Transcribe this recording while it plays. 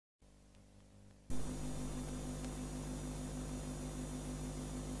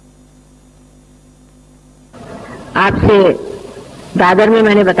आपसे दादर में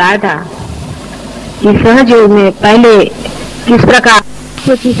मैंने बताया था कि सहज योग में पहले किस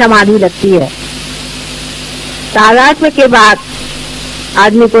प्रकार की समाधि लगती है, तादात्म्य के बाद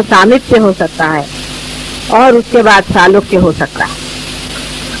आदमी को सामिप्य हो सकता है और उसके बाद सालोक्य हो सकता है।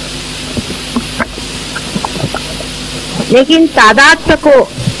 लेकिन तादात्म्य को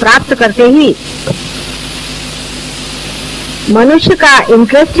प्राप्त करते ही मनुष्य का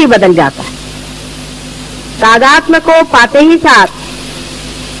इंटरेस्ट ही बदल जाता है। तादात्म्य को पाते ही साथ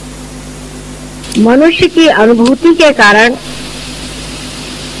मनुष्य की अनुभूति के कारण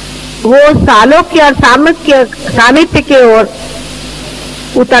वो सालोक्य और सामिप्य की ओर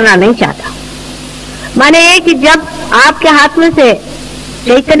उतरना नहीं चाहता। माने ये कि जब आपके हाथ में से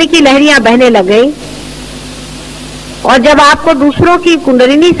चैतन्य की लहरियां बहने लग गई और जब आपको दूसरों की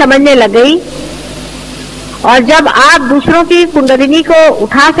कुंडलिनी समझने लग गई और जब आप दूसरों की कुंडलिनी को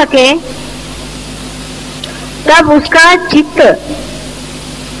उठा सके, तब उसका चित्त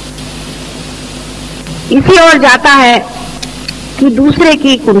इसी ओर जाता है कि दूसरे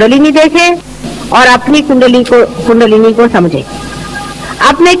की कुंडलिनी देखे और अपनी कुंडलिनी को समझे,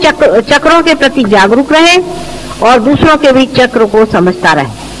 अपने चक्रों के प्रति जागरूक रहे और दूसरों के भी चक्र को समझता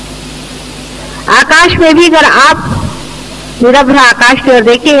रहे। आकाश में भी अगर आप निरभ्र आकाश की ओर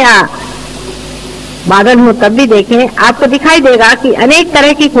देखें या बादल हो तब भी देखें, आपको दिखाई देगा कि अनेक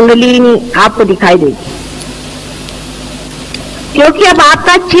तरह की कुंडलिनी आपको दिखाई देगी, क्योंकि अब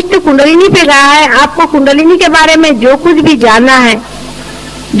आपका चित्त कुंडलिनी पे गया है। आपको कुंडलिनी के बारे में जो कुछ भी जानना है,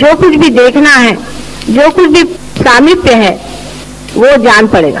 जो कुछ भी देखना है, जो कुछ भी सामिप्य है, वो जान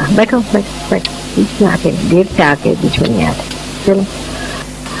पड़ेगा। बैठो बैठो बैठो, बीच में आके देर से आके बीच में नहीं आते। चलो,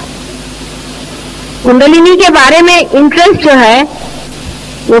 कुंडलिनी के बारे में इंटरेस्ट जो है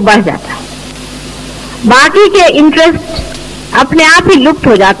वो बढ़ जाता है, बाकी के इंटरेस्ट अपने आप ही लुप्त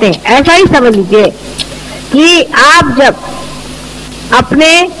हो जाते हैं। ऐसा ही समझ लीजिए कि आप जब अपने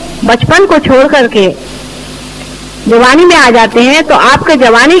बचपन को छोड़ करके जवानी में आ जाते हैं तो आपके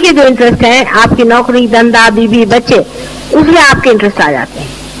जवानी के जो इंटरेस्ट हैं, आपकी नौकरी, धंधा, बीवी, बच्चे, उसमें आपके इंटरेस्ट आ जाते हैं।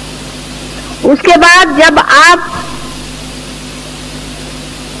 उसके बाद जब आप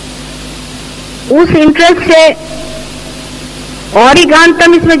उस इंटरेस्ट से और ही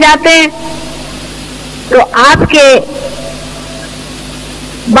गहनतम इसमें जाते हैं तो आपके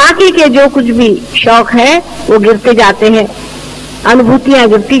बाकी के जो कुछ भी शौक है वो गिरते जाते हैं, अनुभूतियां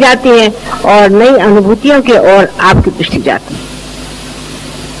गिरती जाती हैं और नई अनुभूतियों के ओर आपकी दृष्टि जाती है।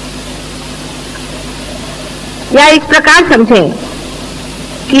 या इस प्रकार समझें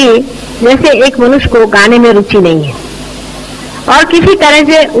कि जैसे एक मनुष्य को गाने में रुचि नहीं है और किसी तरह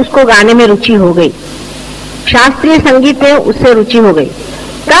से उसको गाने में रुचि हो गई, शास्त्रीय संगीत में उससे रुचि हो गई,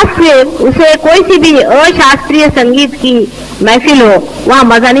 तब फिर उसे कोई सी भी अशास्त्रीय संगीत की महफिल हो, वहां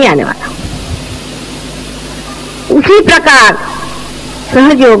मजा नहीं आने वाला। उसी प्रकार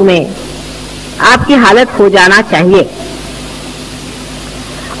सहज योग में आपकी हालत हो जाना चाहिए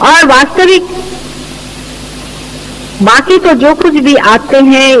और वास्तविक बाकी तो जो कुछ भी आते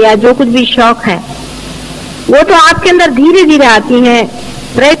हैं या जो कुछ भी शौक है वो तो आपके अंदर धीरे धीरे आती हैं,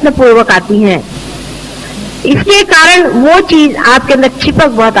 प्रयत्न पूर्वक आती हैं। इसके कारण वो चीज आपके अंदर चिपक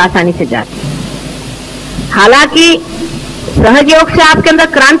बहुत आसानी से जाती है। हालांकि सहज योग से आपके अंदर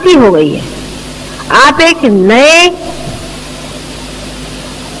क्रांति हो गई है, आप एक नए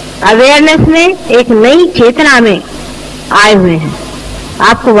अवेयरनेस में, एक नई चेतना में आए हुए हैं।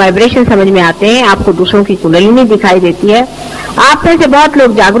 आपको वाइब्रेशन समझ में आते हैं, आपको दूसरों की कुंडलिनी दिखाई देती है। आप में से बहुत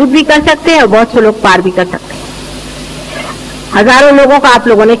लोग जागरूक भी कर सकते हैं और बहुत से लोग पार भी कर सकते हैं। हजारों लोगों का आप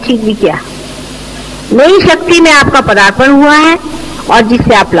लोगों ने ठीक भी किया। नई शक्ति में आपका पदार्पण हुआ है और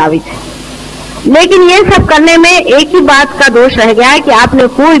जिससे आप लाभित हैं। लेकिन ये सब करने में एक ही बात का दोष रह गया है कि आपने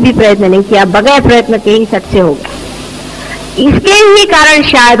कोई भी प्रयत्न नहीं किया, बगैर प्रयत्न के ही सच्चे हो गए। इसके ही कारण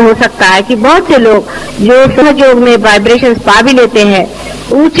शायद हो सकता है कि बहुत से लोग जो सहज योग में वाइब्रेशंस पा भी लेते हैं,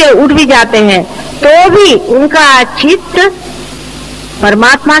 ऊंचे उठ भी जाते हैं, तो भी उनका चित्त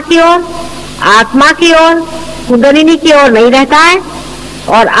परमात्मा की ओर, आत्मा की ओर, कुंडलिनी की ओर नहीं रहता है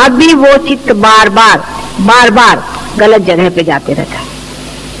और अब भी वो चित्त बार बार गलत जगह पे जाते रहता है।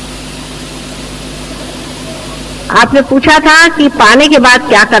 आपने पूछा था कि पाने के बाद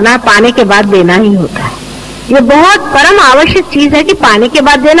क्या करना है, पाने के बाद देना ही होता है। ये बहुत परम आवश्यक चीज है कि पाने के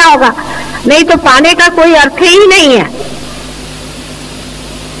बाद देना होगा, नहीं तो पाने का कोई अर्थ ही नहीं है।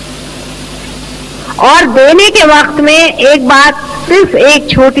 और देने के वक्त में एक बात, सिर्फ एक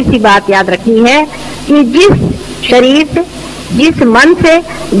छोटी सी बात याद रखनी है कि जिस शरीर से, जिस मन से,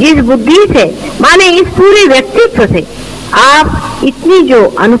 जिस बुद्धि से, माने इस पूरे व्यक्तित्व से आप इतनी जो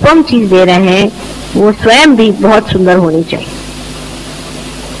अनुपम चीज दे रहे हैं वो स्वयं भी बहुत सुंदर होनी चाहिए।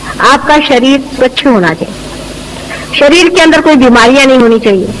 आपका शरीर स्वच्छ होना चाहिए। शरीर के अंदर कोई बीमारियां नहीं होनी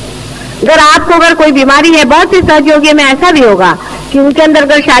चाहिए। अगर कोई बीमारी है, बहुत से सहयोगी में ऐसा भी होगा कि उनके अंदर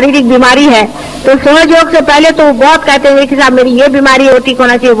अगर शारीरिक बीमारी है तो सहयोग से पहले तो वो बहुत कहते हैं कि साहब मेरी ये बीमारी हो ठीक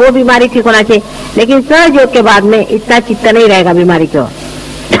होना चाहिए, वो बीमारी ठीक होना चाहिए, लेकिन सहयोग के बाद में इतना चित्त नहीं रहेगा बीमारी को।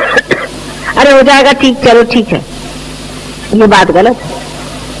 अरे हो जाएगा ठीक, चलो ठीक है, ये बात गलत है।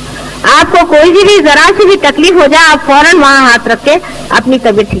 आपको कोई भी जरा सी भी तकलीफ हो जाए, आप फौरन वहां हाथ रख के अपनी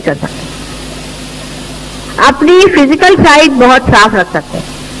तबीयत ठीक कर सकते हैं। अपनी फिजिकल साइड बहुत साफ रख सकते हैं,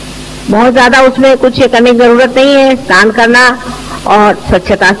 बहुत ज्यादा उसमें कुछ करने की जरूरत नहीं है। स्नान करना और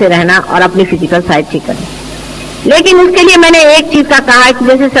स्वच्छता से रहना और अपनी फिजिकल साइड ठीक करना। लेकिन उसके लिए मैंने एक चीज का कहा है कि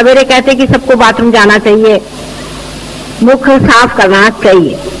जैसे सवेरे कहते हैं कि सबको बाथरूम जाना चाहिए, मुख साफ करना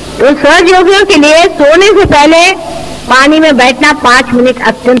चाहिए, तो सहयोगियों के लिए सोने से पहले पानी में बैठना 5 मिनट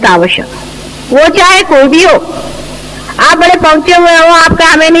अत्यंत आवश्यक। वो चाहे कोई भी हो, आप बड़े पहुंचे हुए हो, आपका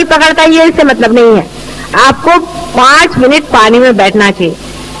हमें नहीं पकड़ता, ये इससे मतलब नहीं है। आपको 5 मिनट पानी में बैठना चाहिए।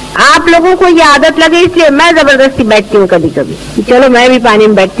 आप लोगों को ये आदत लगे इसलिए मैं जबरदस्ती बैठती हूँ कभी कभी कि चलो मैं भी पानी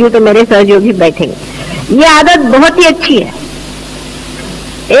में बैठती हूँ तो मेरे सहयोगी बैठेंगे। ये आदत बहुत ही अच्छी है।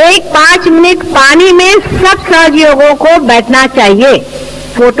 5 मिनट पानी में सब सहयोगों को बैठना चाहिए।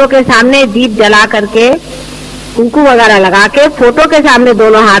 फोटो के सामने दीप जला करके, कुंकू वगैरह लगा के, फोटो के सामने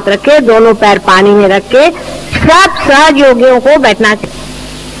दोनों हाथ रखे, दोनों पैर पानी में रख के सब सहयोगियों को बैठना चाहिए।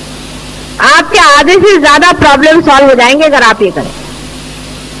 आपके आधे से ज्यादा प्रॉब्लम सॉल्व हो जाएंगे अगर आप ये करें।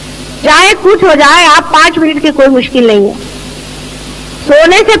 चाहे कुछ हो जाए, आप 5 मिनट की कोई मुश्किल नहीं है।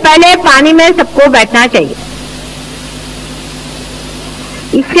 सोने से पहले पानी में सबको बैठना चाहिए।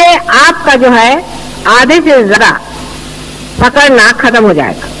 इससे आपका जो है आधे से ज्यादा पकड़ना खत्म हो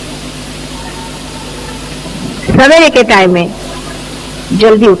जाएगा। सवेरे के टाइम में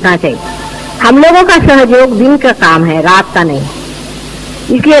जल्दी उठना चाहिए। हम लोगों का सहयोग दिन का काम है, रात का नहीं,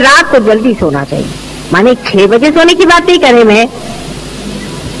 इसलिए रात को जल्दी सोना चाहिए। माने 6 बजे सोने की बात नहीं करे मैं,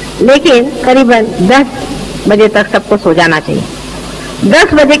 लेकिन करीबन 10 बजे तक सबको सो जाना चाहिए।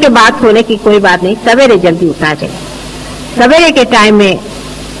 10 बजे के बाद सोने की कोई बात नहीं, सवेरे जल्दी उठना चाहिए। सवेरे के टाइम में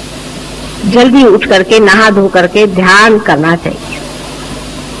जल्दी उठ करके नहा धो करके ध्यान करना चाहिए।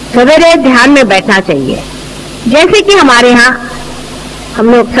 सवेरे ध्यान में बैठना चाहिए। जैसे कि हमारे यहाँ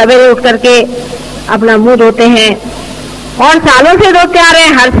हम लोग सवेरे उठ करके अपना मुंह धोते हैं और सालों से धोते आ रहे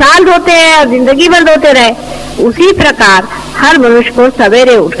हैं, हर साल धोते हैं और जिंदगी भर धोते रहे, उसी प्रकार हर मनुष्य को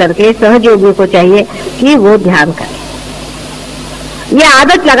सवेरे उठ करके सहयोगी को चाहिए कि वो ध्यान करे। ये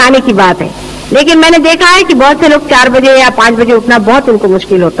आदत लगाने की बात है। लेकिन मैंने देखा है कि बहुत से लोग 4 बजे या 5 बजे उठना बहुत उनको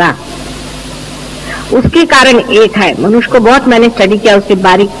मुश्किल होता है। उसके कारण एक है, मनुष्य को बहुत मैंने स्टडी किया, उसकी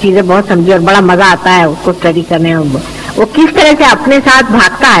बारीक चीजें बहुत समझी और बड़ा मजा आता है उसको स्टडी करने में। वो किस तरह से अपने साथ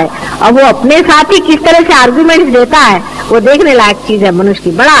भागता है और वो अपने साथ ही किस तरह से आर्गुमेंट्स देता है, वो देखने लायक चीज है मनुष्य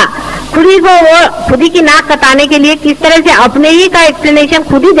की। बड़ा खुद ही की नाक कटाने के लिए किस तरह से अपने ही का एक्सप्लेनेशन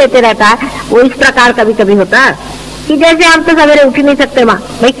खुद ही देते रहता है। वो इस प्रकार कभी कभी होता है कि जैसे हम तो सवेरे उठ ही नहीं सकते, माँ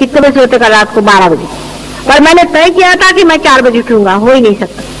भाई कितने बजे सोते कल रात को 12 बजे, पर मैंने तय किया था कि मैं 4 बजे उठूंगा, हो ही नहीं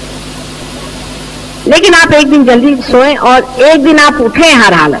सकता। लेकिन आप एक दिन जल्दी सोएं और एक दिन आप उठे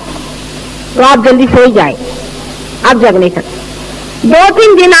हर हालत, तो आप जल्दी सो ही जाए, आप जग नहीं सकते।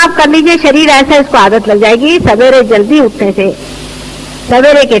 2-3 दिन आप कर लीजिए, शरीर ऐसा इसको आदत लग जाएगी। सवेरे जल्दी उठने से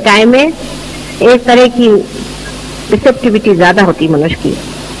सवेरे के टाइम में एक तरह की रिसेप्टिविटी ज्यादा होती मनुष्य की।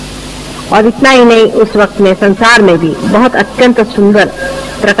 और इतना ही नहीं, उस वक्त में संसार में भी बहुत अत्यंत सुंदर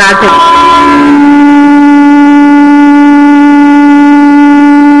प्रकार से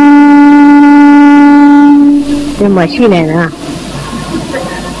ते मशीन आहे ना,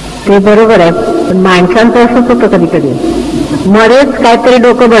 ते बरोबर आहे, पण माणसांचं असंच होतं कधी कधी, मध्येच काहीतरी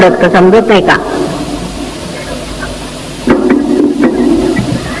डोकं भडकतं, समजत नाही का।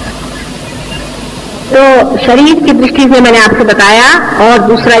 तो शरीर की दृष्टि से मैंने आपसे बताया, और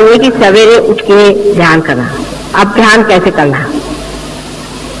दूसरा ये कि सवेरे उठ के ध्यान करना। अब ध्यान कैसे करना,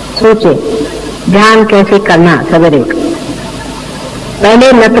 सोचे ध्यान कैसे करना। सवेरे उठ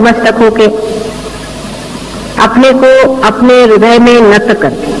पहले नतमस्तक होके अपने को अपने हृदय में नत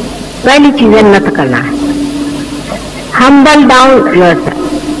करके, पहली चीज है नत करना है। Humble down yourself.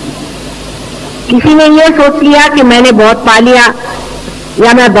 किसी ने ये सोच लिया कि मैंने बहुत पा लिया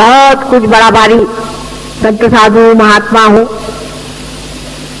या मैं बहुत कुछ बड़ा भारी संत साधु महात्मा हूं,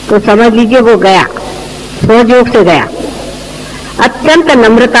 तो समझ लीजिए वो गया, सहयोग से गया। अत्यंत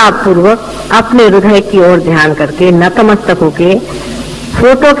नम्रता पूर्वक अपने हृदय की ओर ध्यान करके नतमस्तक होके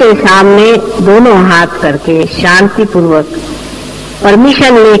फोटो के सामने दोनों हाथ करके शांति पूर्वक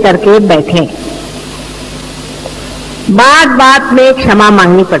परमिशन ले करके बैठे। बात बात में क्षमा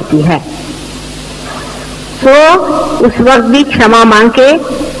मांगनी पड़ती है, तो उस वक्त भी क्षमा मांग के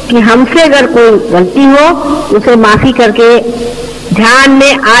कि हमसे अगर कोई गलती हो उसे माफी करके ध्यान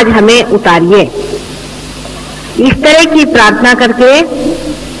में आज हमें उतारिए। इस तरह की प्रार्थना करके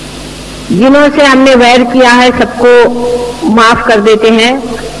जिन्हों से हमने वैर किया है सबको माफ कर देते हैं,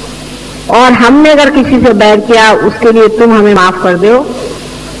 और हमने अगर किसी से वैर किया उसके लिए तुम हमें माफ कर दो।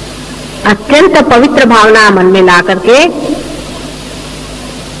 अत्यंत पवित्र भावना मन में ला करके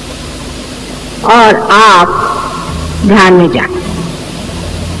और आप ध्यान में जाएं।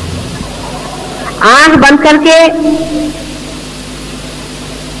 आंख बंद करके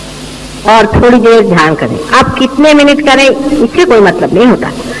और थोड़ी देर ध्यान करें। आप कितने मिनट करें इससे कोई मतलब नहीं होता।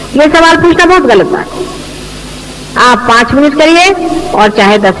 ये सवाल पूछना बहुत गलत बात है। आप 5 मिनट करिए और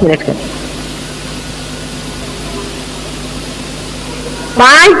चाहे 10 मिनट करिए।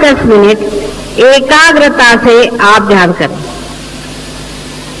 5-10 मिनट एकाग्रता से आप ध्यान करें।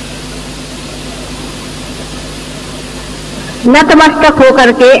 नतमस्तक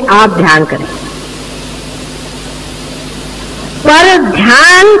होकर के आप ध्यान करें। पर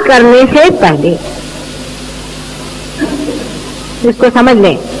ध्यान करने से पहले इसको समझ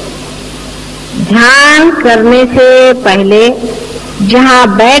लें, ध्यान करने से पहले जहां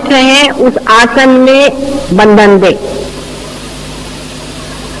बैठ रहे हैं उस आसन में बंधन दे,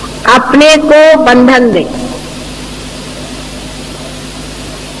 अपने को बंधन दे,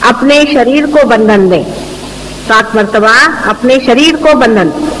 अपने शरीर को बंधन दे। 7 मर्तबा अपने शरीर को बंधन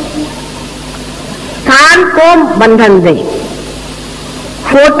दे, स्थान को बंधन दे,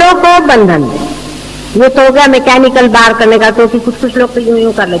 फोटो को बंधन दे। ये तो हो गया मैकेनिकल बार करने का, क्योंकि कुछ लोग तो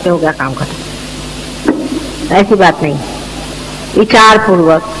यूं कर लेते, हो गया काम खत्म। ऐसी बात नहीं। विचार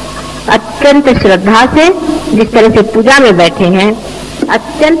पूर्वक अत्यंत श्रद्धा से, जिस तरह से पूजा में बैठे हैं,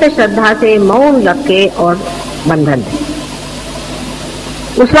 अत्यंत श्रद्धा से मौन रख के और बंधन दे।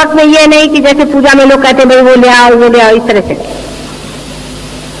 उस वक्त में ये नहीं कि जैसे पूजा में लोग कहते भाई वो ले आओ, इस तरह से।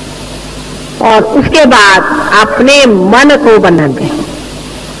 और उसके बाद अपने मन को बंधन दे।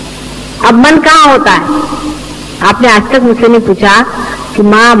 अब मन कहाँ होता है? आपने आज तक मुझसे नहीं पूछा कि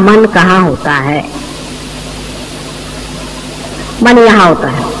माँ मन कहाँ होता है। मन यहाँ होता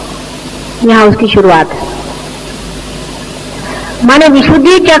है, यहाँ उसकी शुरुआत है। माने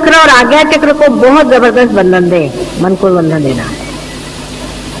विशुद्धि चक्र और आज्ञा चक्र को बहुत जबरदस्त बंधन दे, मन को बंधन देना है।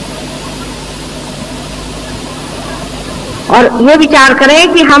 और ये विचार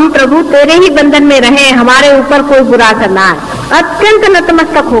करें कि हम प्रभु तेरे ही बंधन में रहें, हमारे ऊपर कोई बुरा असर ना आए, अत्यंत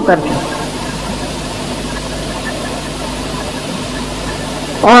नतमस्तक होकर के।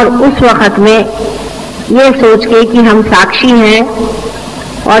 और उस वक्त में ये सोच के कि हम साक्षी हैं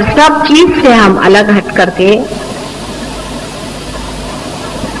और सब चीज से हम अलग हट करके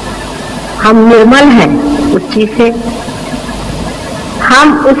हम निर्मल हैं, उस चीज से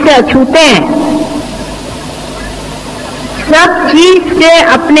हम उससे अछूते हैं। सब चीज से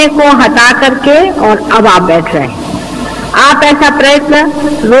अपने को हटा करके और अब आप बैठ रहे हैं। आप ऐसा प्रयत्न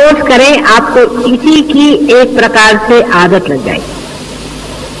रोज करें, आपको इसी की एक प्रकार से आदत लग जाएगी।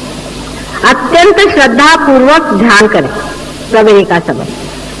 अत्यंत श्रद्धा पूर्वक ध्यान करें सवेरे का समय,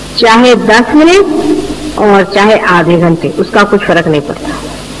 चाहे 10 मिनट और चाहे आधे घंटे, उसका कुछ फर्क नहीं पड़ता।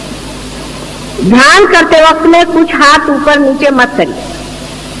 ध्यान करते वक्त में कुछ हाथ ऊपर नीचे मत करिए।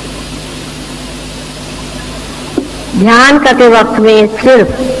 ध्यान करते वक्त में सिर्फ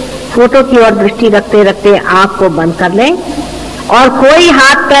फोटो की ओर दृष्टि रखते रखते आंख को बंद कर लें और कोई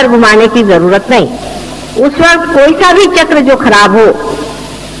हाथ पैर घुमाने की जरूरत नहीं। उस वक्त कोई सा भी चक्र जो खराब हो,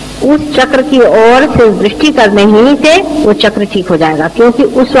 उस चक्र की ओर सिर्फ दृष्टि करने ही से वो चक्र ठीक हो जाएगा, क्योंकि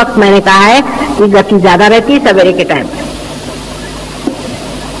उस वक्त मैंने कहा है कि गति ज्यादा रहती है सवेरे के टाइम।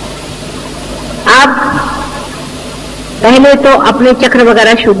 अब पहले तो अपने चक्र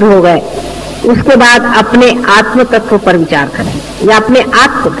वगैरह शुद्ध हो गए, उसके बाद अपने आत्म तत्व पर विचार करें या अपने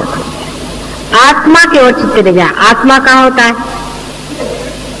आत्म तत्व, आत्मा की ओर चित्त ले जाए। आत्मा कहाँ होता है?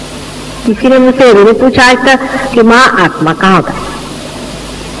 किसी ने मुझसे नहीं पूछा आज तक कि माँ आत्मा कहाँ होता है।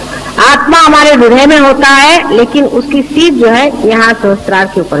 आत्मा हमारे हृदय में होता है, लेकिन उसकी सीध जो है यहाँ सहस्त्रार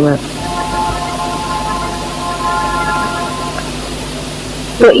के ऊपर में होती है।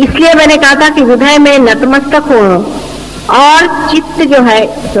 तो इसलिए मैंने कहा था कि हृदय में नतमस्तक हो और चित्त जो है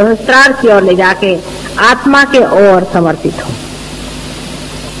सहस्त्रार की ओर ले जाके आत्मा के ओर समर्पित हो।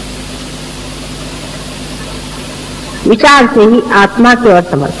 विचार से ही आत्मा की ओर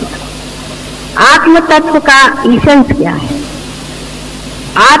समर्पित हो। आत्म तत्व का ईसेंस क्या है?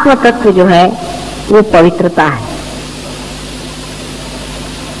 आत्म तत्व जो है वो पवित्रता है।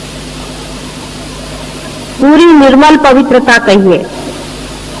 पूरी निर्मल पवित्रता कहिए,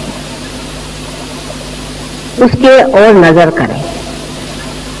 उसके ओर नजर करें।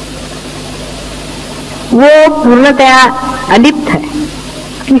 वो पूर्णतया अलिप्त है,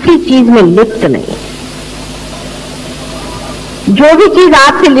 किसी चीज में लिप्त नहीं। जो भी चीज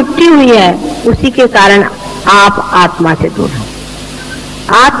आपसे लिपटी हुई है उसी के कारण आप आत्मा से दूर हैं।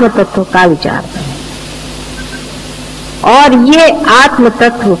 आत्म तत्व का विचार करें, और ये आत्म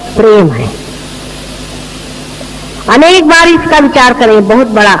तत्व प्रेम है। अनेक बार इसका विचार करें, बहुत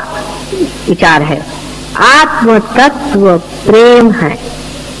बड़ा विचार है। आत्म तत्व प्रेम है।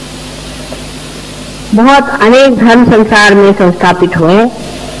 बहुत अनेक धर्म संसार में संस्थापित हुए,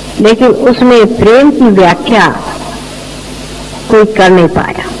 लेकिन उसमें प्रेम की व्याख्या कोई कर नहीं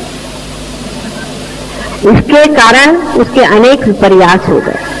पाया। इसके कारण उसके अनेक विपर्यास हो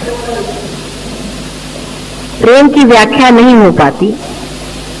गए। प्रेम की व्याख्या नहीं हो पाती,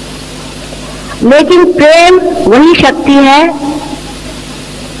 लेकिन प्रेम वही शक्ति है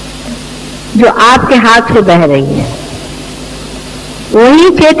जो आपके हाथ से बह रही है। वही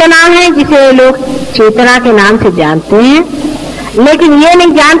चेतना है जिसे लोग चेतना के नाम से जानते हैं, लेकिन ये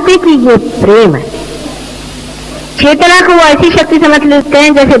नहीं जानते कि ये प्रेम है। चेतना को वो ऐसी शक्ति समझ लेते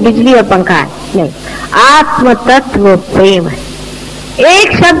हैं जैसे बिजली और पंखा है। नहीं, आत्म तत्व प्रेम है।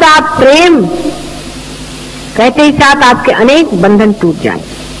 एक शब्द आप प्रेम कहते ही साथ आपके अनेक बंधन टूट जाए।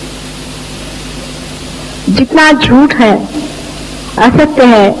 जितना झूठ है, असत्य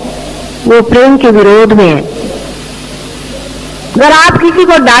है, वो प्रेम के विरोध में है। अगर आप किसी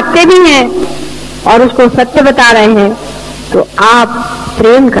को डांटते भी हैं और उसको सत्य बता रहे हैं तो आप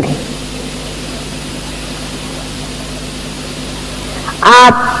प्रेम करें।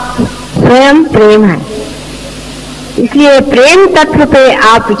 आप स्वयं प्रेम है, इसलिए प्रेम तत्व पे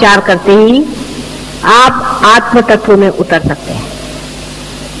आप विचार करते ही आप आत्म तत्व में उतर सकते हैं।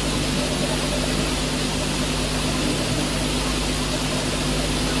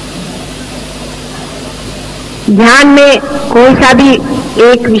 ध्यान में कोई सा भी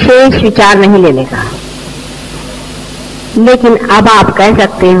एक विशेष विचार नहीं लेने का, लेकिन अब आप कह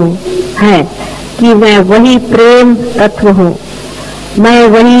सकते हो हैं कि मैं वही प्रेम तत्व हूं, मैं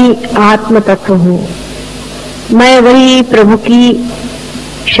वही आत्म तत्व हूं, मैं वही प्रभु की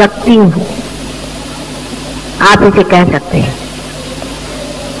शक्ति हूं। आप इसे कह सकते हैं।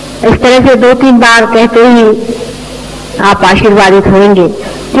 इस तरह से 2-3 बार कहते ही आप आशीर्वादित होंगे,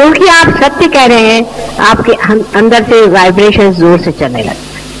 क्योंकि आप सत्य कह रहे हैं। आपके अंदर से वाइब्रेशन जोर से चलने लगते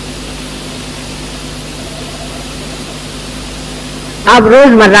हैं। अब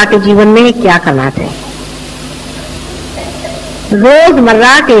रोजमर्रा के जीवन में क्या करना चाहिए?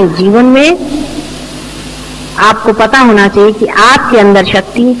 रोजमर्रा के जीवन में आपको पता होना चाहिए कि आपके अंदर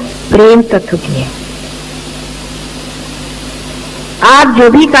शक्ति प्रेम तत्व की है। आप जो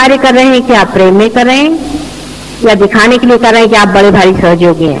भी कार्य कर रहे हैं, क्या आप प्रेम में कर रहे हैं या दिखाने के लिए कर रहे हैं कि आप बड़े भारी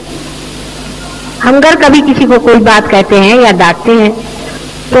सहयोगी हैं? हम अगर कभी किसी को कोई बात कहते हैं या डांटते हैं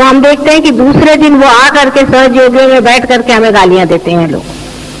तो हम देखते हैं कि दूसरे दिन वो आ करके सहयोगी में बैठ करके हमें गालियां देते हैं लोग,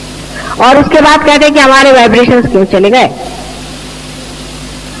 और उसके बाद कहते हैं कि हमारे वाइब्रेशंस क्यों चले गए।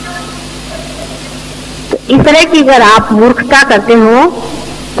 तो इस तरह की अगर आप मूर्खता करते हो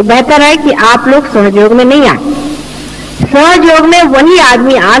तो बेहतर है कि आप लोग सहयोग में नहीं आए। सहयोग में वही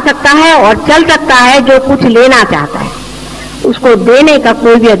आदमी आ सकता है और चल सकता है जो कुछ लेना चाहता है। उसको देने का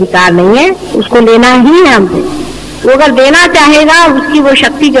कोई भी अधिकार नहीं है, उसको लेना ही है हमसे। वो अगर देना चाहेगा, उसकी वो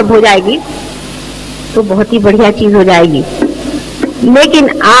शक्ति जब हो जाएगी तो बहुत ही बढ़िया चीज हो जाएगी। लेकिन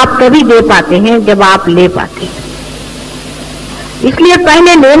आप तभी दे पाते हैं जब आप ले पाते हैं। इसलिए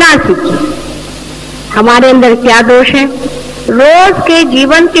पहले लेना सीखिए। हमारे अंदर क्या दोष है? रोज के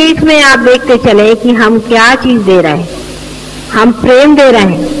जीवन के इसमें आप देखते चले कि हम क्या चीज दे रहे हैं। हम प्रेम दे रहे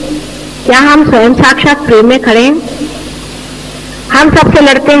हैं, क्या हम स्वयं साक्षात प्रेम में खड़े हैं? हम सबसे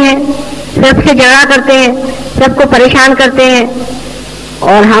लड़ते हैं, सबसे झगड़ा करते हैं, सबको परेशान करते हैं,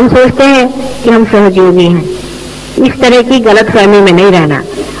 और हम सोचते हैं कि हम सहयोगी हैं। इस तरह की गलतफहमी में नहीं रहना।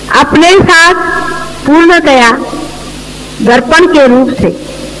 अपने साथ पूर्णतया दर्पण के रूप से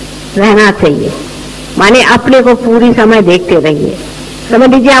रहना चाहिए। माने अपने को पूरी समय देखते रहिए। समझ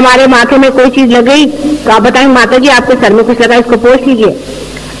लीजिए हमारे माथे में कोई चीज लग गई तो आप बताएं, माताजी आपके सर में कुछ लगा, इसको पोंछ लीजिए।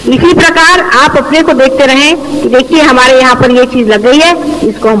 इसी प्रकार आप अपने को देखते रहें कि देखिए हमारे यहाँ पर ये चीज लग गई है,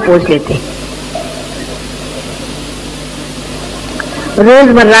 इसको हम पोंछ लेते हैं।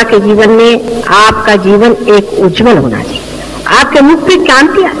 रोजमर्रा के जीवन में आपका जीवन एक उज्जवल होना चाहिए। आपके मुख पे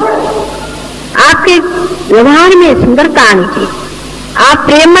कांति आए, आपके व्यवहार में सुंदरता आनी चाहिए, आप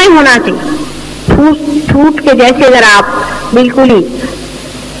प्रेममय होना चाहिए। ठूठ के जैसे अगर आप बिल्कुल ही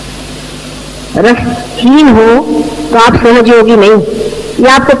रसहीन हो तो आप सहयोगी नहीं, ये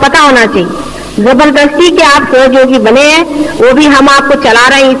आपको पता होना चाहिए। जबरदस्ती के आप सहयोगी बने हैं, वो भी हम आपको चला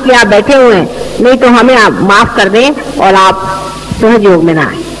रहे हैं इसलिए आप बैठे हुए हैं, नहीं तो हमें आप माफ कर दें और आप सहयोग में ना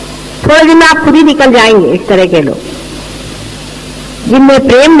आए। थोड़े दिन में आप खुद ही निकल जाएंगे इस तरह के लोग। जिनमें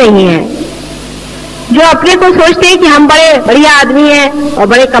प्रेम नहीं है, जो अपने को सोचते हैं कि हम बड़े बढ़िया आदमी हैं और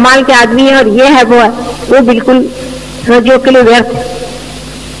बड़े कमाल के आदमी हैं और ये है वो है, वो बिल्कुल सहयोग के लिए व्यर्थ है।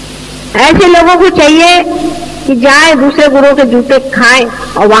 ऐसे लोगों को चाहिए कि जाए दूसरे गुरुओं के जूते खाएं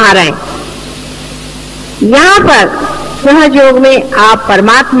और वहां रहें। यहाँ पर सहयोग में आप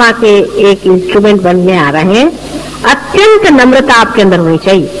परमात्मा के एक इंस्ट्रूमेंट बनने आ रहे हैं। अत्यंत नम्रता आपके अंदर होनी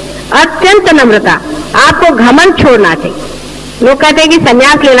चाहिए, अत्यंत नम्रता। आपको घमंड छोड़ना चाहिए। लोग कहते हैं कि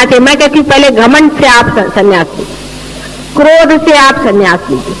संन्यास लेना चाहिए, मैं कहती हूँ पहले घमंड से आप संन्यास लीजिए, क्रोध से आप संन्यास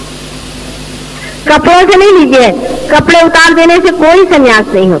लीजिए, कपड़ों से नहीं लीजिए। कपड़े उतार देने से कोई संन्यास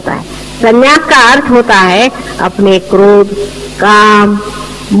नहीं होता है। संन्यास का अर्थ होता है अपने क्रोध, काम,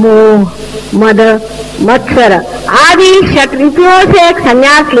 मोह, मद, मत्सर आदि शत्रुओं से एक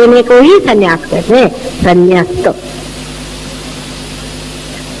संन्यास लेने को ही संन्यास कहते हैं। संन्यास्त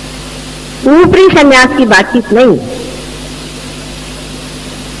ऊपरी संन्यास की बातचीत नहीं।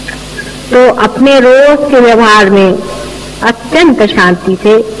 तो अपने रोज के व्यवहार में अत्यंत शांति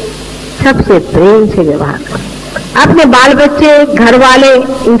से, सबसे प्रेम से व्यवहार करें। अपने बाल बच्चे, घर वाले,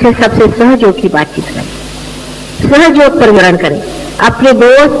 इनसे सबसे सहयोग की बातचीत करें, सहयोग पर ग्रहण करें। अपने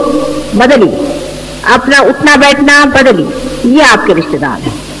दोस्त बदलिए, अपना उठना बैठना बदलिए। ये आपके रिश्तेदार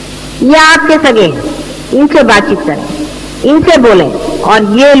हैं, ये आपके सगे हैं, इनसे बातचीत करें, इनसे बोलें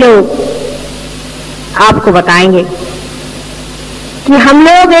और ये लोग आपको बताएंगे कि हम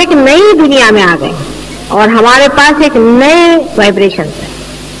लोग एक नई दुनिया में आ गए और हमारे पास एक नए वाइब्रेशन है।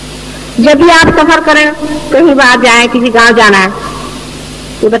 जब भी आप सफर करें, कहीं बाहर जाए, किसी गांव जाना है,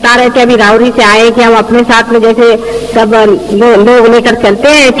 ये बता रहे थे अभी राउरी से आए कि हम अपने साथ में जैसे सब लोग लेकर चलते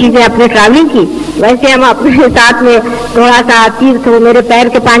हैं चीजें अपने ट्रैवलिंग की, वैसे हम अपने साथ में थोड़ा सा तीर्थ, मेरे पैर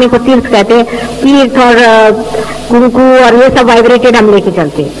के पानी को तीर्थ कहते हैं, तीर्थ और कुंकू और ये सब वाइब्रेटेड हम लेके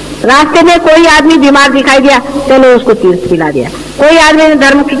चलते हैं। रास्ते में कोई आदमी बीमार दिखाई दिया, चलो उसको तीर्थ पिला दिया। कोई आदमी ने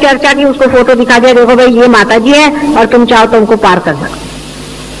धर्म की चर्चा की, उसको फोटो दिखा दिया, देखो भाई ये माताजी है और तुम चाहो तो उनको पार कर सकते।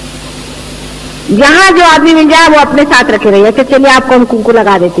 जहां जो आदमी मिल जाए वो अपने साथ रखे रहिए। अच्छा चलिए आपको हम कुंकू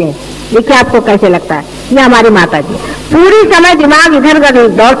लगा देते हैं, देखिए आपको कैसे लगता है, ये हमारी माताजी। पूरी समय दिमाग इधर उधर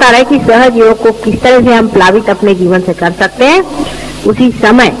दौड़ता रहे कि सहज योग को किस तरह से हम प्लावित अपने जीवन से कर सकते हैं। उसी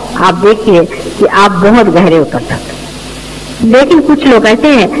समय आप देखिए कि आप बहुत गहरे उतर सकते हैं। लेकिन कुछ लोग ऐसे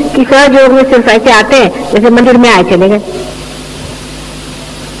हैं कि सहज योग में सिर्फ ऐसे आते हैं जैसे मंदिर में आए चले गए,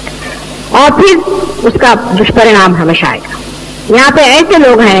 और फिर उसका दुष्परिणाम हमेशा आएगा। यहाँ पे ऐसे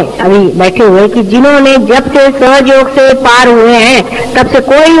लोग हैं अभी बैठे हुए कि जिन्होंने जब से सहयोग से पार हुए हैं तब से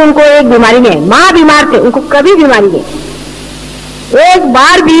कोई उनको एक बीमारी नहीं है। माँ बीमार थे, उनको कभी बीमारी नहीं, एक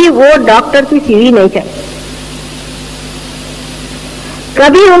बार भी वो डॉक्टर की सीढ़ी नहीं चढ़ी,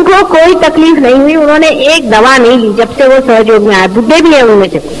 कभी उनको कोई तकलीफ नहीं हुई, उन्होंने एक दवा नहीं ली जब से वो सहयोग में आए। बुढ़े भी है उनमें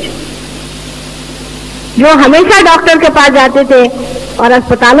से कुछ जो हमेशा डॉक्टर के पास जाते थे और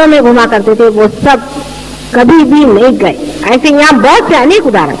अस्पतालों में घुमा करते थे, वो सब कभी भी नहीं गए। ऐसे यहाँ बहुत से अनेक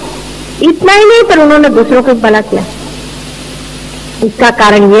उदाहरण, इतना ही नहीं पर उन्होंने दूसरों को भला किया। इसका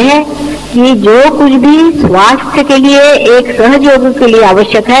कारण यह है कि जो कुछ भी स्वास्थ्य के लिए, एक सहयोग के लिए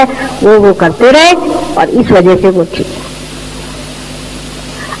आवश्यक है वो करते रहे और इस वजह से वो ठीक है।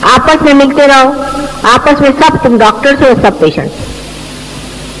 आपस में मिलते रहो, आपस में सब, तुम डॉक्टर हो सब पेशेंट,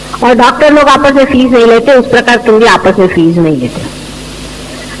 और डॉक्टर लोग आपस में फीस नहीं लेते, उस प्रकार तुम भी आपस में फीस नहीं लेते।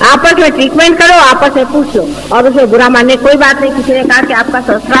 आपस में ट्रीटमेंट करो, आपस में पूछ लो और उसमें बुरा मानने कोई बात नहीं। किसी ने कहा कि आपका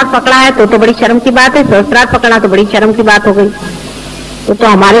सहस्त्रार्थ पकड़ा है तो बड़ी शर्म की बात है, सहस्त्रार्थ पकड़ा तो बड़ी शर्म की बात हो गई, तो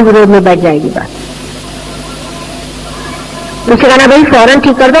हमारे विरोध में बैठ जाएगी बात। मुझे कहना भाई फौरन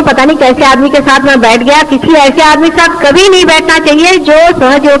ठीक कर दो, पता नहीं कैसे आदमी के साथ मैं बैठ गया। किसी ऐसे आदमी के साथ कभी नहीं बैठना चाहिए जो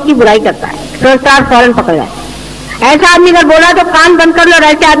सहयोग की बुराई करता है, सहस्त्रार्थ फौरन पकड़ जाए। ऐसा आदमी अगर बोला तो कान बंद कर लो, और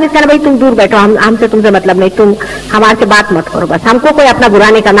ऐसे आदमी कहना भाई तुम दूर बैठो, हमसे तुमसे मतलब नहीं, तुम हमारे से बात मत करो, बस हमको कोई अपना बुरा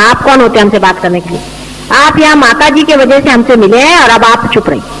नहीं करना। आप कौन होते हैं हमसे बात करने के लिए? आप यहाँ माताजी के वजह से हमसे मिले हैं और अब आप चुप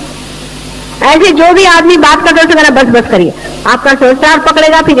रहिए। ऐसे जो भी आदमी बात करते हैं कहना बस बस करिए। आपका सहस्त्रार्थ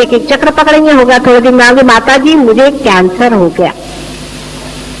पकड़ेगा, फिर एक एक चक्र पकड़ेंगे, होगा थोड़े दिन में आगे माताजी मुझे कैंसर हो गया।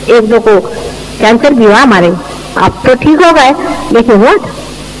 एक दो को कैंसर भी हुआ हमारे, आप तो ठीक हो गए लेकिन हुआ।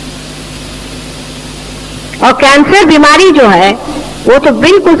 और कैंसर बीमारी जो है वो तो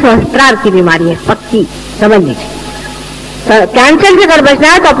बिल्कुल सहस्त्रार्थ की बीमारी है, पक्की, समझ लीजिए। कैंसर से अगर बचना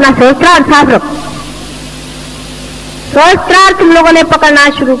है तो अपना सहस्त्रार्थ साफ रखो। सहस्त्रार्थ तुम लोगों ने पकड़ना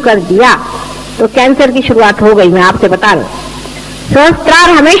शुरू कर दिया तो कैंसर की शुरुआत हो गई, मैं आपसे बता रहा हूं। सहस्त्रार्थ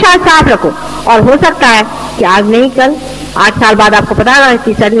हमेशा साफ रखो, और हो सकता है कि आज नहीं कल 8 साल बाद आपको पता है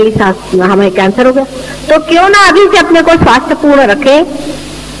कि सडनली हमें कैंसर हो गया, तो क्यों ना अभी से अपने को स्वास्थ्यपूर्ण रखें।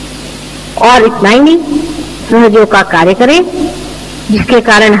 और इतना ही नहीं, सहयोग का कार्य करें जिसके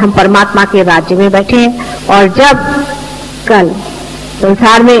कारण हम परमात्मा के राज्य में बैठे हैं। और जब कल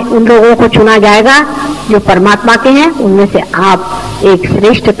संसार में उन लोगों को चुना जाएगा जो परमात्मा के हैं, उनमें से आप एक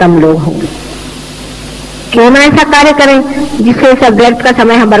श्रेष्ठतम लोग होंगे। क्यों ना ऐसा कार्य करें जिससे सब व्यर्थ का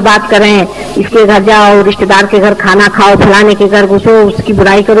समय हम बर्बाद कर रहे हैं। इसके घर जाओ, रिश्तेदार के घर खाना खाओ, फलाने के घर घुसो, उसकी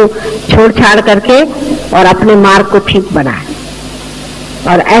बुराई करो, छोड़ छाड़ करके और अपने मार्ग को ठीक बनाए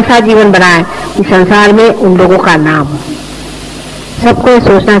और ऐसा जीवन बनाए कि संसार में उन लोगों का नाम हो। सबको ये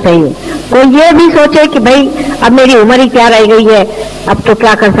सोचना चाहिए। कोई ये भी सोचे कि भाई अब मेरी उम्र ही क्या रह गई है, अब तो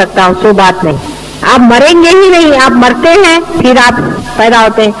क्या कर सकता हूं, सो बात नहीं। आप मरेंगे ही नहीं, आप मरते हैं फिर आप पैदा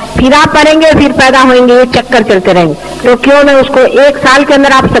होते हैं, फिर आप मरेंगे फिर पैदा होंगे, ये चक्कर चलते रहेंगे। तो क्यों ना उसको 1 साल के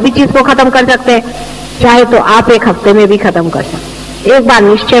अंदर आप सभी चीज को खत्म कर सकते हैं, चाहे तो आप 1 हफ्ते में भी खत्म कर सकते हैं। एक बार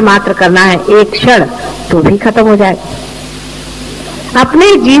निश्चय मात्र करना है, एक क्षण तो भी खत्म हो जाएगा।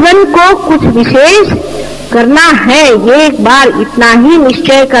 अपने जीवन को कुछ विशेष करना है, ये एक बार इतना ही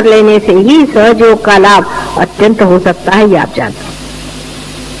निश्चय कर लेने से ही सहयोग का लाभ अत्यंत हो सकता है, ये आप जानते हैं।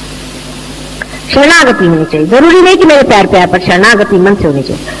 शरणागति होनी चाहिए, जरूरी नहीं कि मेरे पैर पे आए, पर शरणागति मन से होनी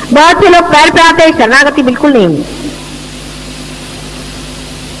चाहिए। बहुत से लोग पैर पे आते हैं, शरणागति बिल्कुल नहीं होनी।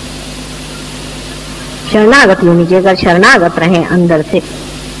 शरणागति होनी चाहिए। अगर शरणागत रहें, अंदर से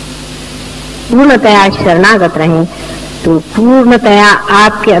पूर्णतया शरणागत रहें, तो पूर्णतया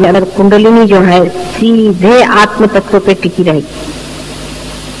आपके अंदर कुंडलिनी जो है सीधे आत्म तत्व पे टिकी रहेगी।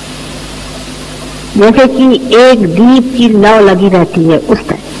 जैसे कि एक दीप की लौ लगी रहती है, उस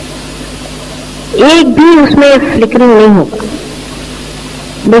तरह एक भी उसमें फ्लिकरिंग नहीं होगा।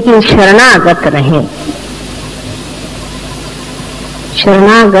 लेकिन शरणागत रहें,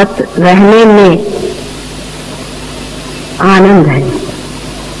 शरणागत रहने में आनंद है,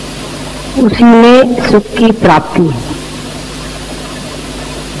 उसी में सुख की प्राप्ति है,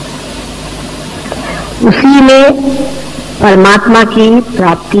 उसी में परमात्मा की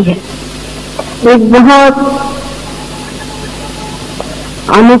प्राप्ति है। एक बहुत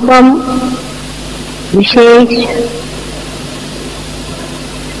अनुपम विशेष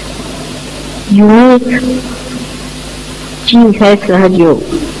यूनिक चीज है सहयोग।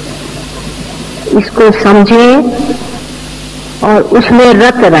 इसको समझें और उसमें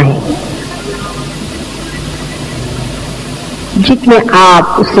रत रहें। जितने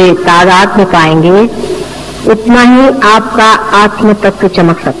आप उसे तादाद में पाएंगे, उतना ही आपका आत्म तत्व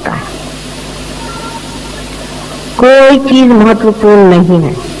चमक सकता है। कोई चीज महत्वपूर्ण नहीं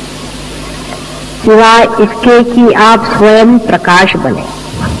है सिवाय इसके कि आप स्वयं प्रकाश बने।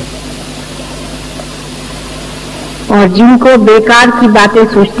 और जिनको बेकार की बातें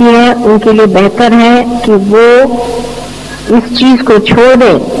सोचती हैं, उनके लिए बेहतर है कि वो इस चीज को छोड़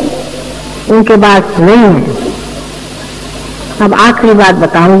दें, उनके पास नहीं है। अब आखिरी बात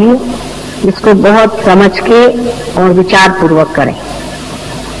बताऊंगी, इसको बहुत समझ के और विचार पूर्वक करें।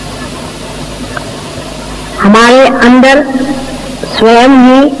 हमारे अंदर स्वयं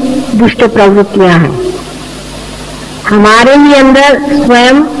ही दुष्ट प्रवृत्तियां हैं। हमारे ही अंदर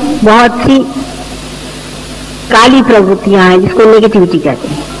स्वयं बहुत सी काली प्रवृत्तियां हैं, जिसको नेगेटिविटी कहते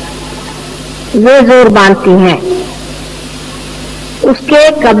हैं। वे जोर बांधती हैं। उसके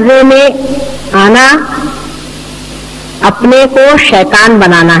कब्जे में आना, अपने को शैतान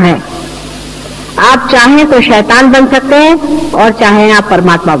बनाना है। आप चाहें तो शैतान बन सकते हैं और चाहें आप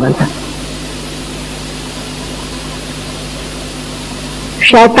परमात्मा बन सकते हैं।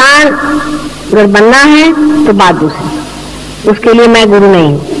 शैतान अगर बनना है तो बात दूसरी, उसके लिए मैं गुरु नहीं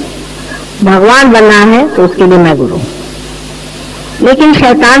हूं। भगवान बनना है तो उसके लिए मैं गुरु हूं। लेकिन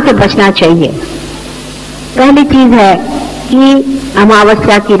शैतान से बचना चाहिए। पहली चीज है कि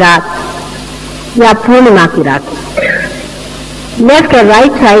अमावस्या की रात या पूर्णिमा की रात, लेफ्ट और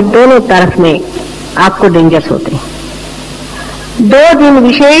राइट साइड दोनों तरफ में आपको डेंजर्स होते हैं। 2 दिन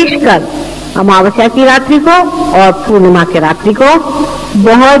विशेष कर अमावस्या की रात्रि को और पूर्णिमा की रात्रि को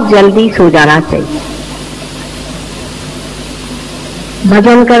बहुत जल्दी सो जाना चाहिए।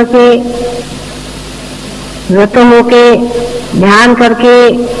 भजन करके, व्रत होके, ध्यान करके,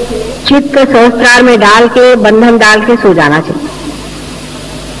 चित्त सहस्त्रार में डाल के, बंधन डाल के सो जाना चाहिए।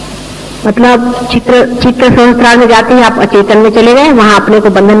 मतलब चित्त सहस्त्रार में जाते ही आप अचेतन में चले गए, वहां अपने को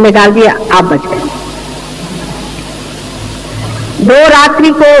बंधन में डाल दिया, आप बच गए। 2 रात्रि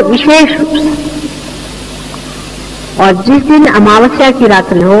को विशेष रूप से, और जिस दिन अमावस्या की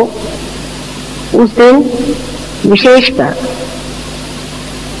रात्रि हो उस दिन विशेषकर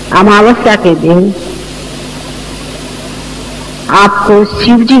अमावस्या के दिन आपको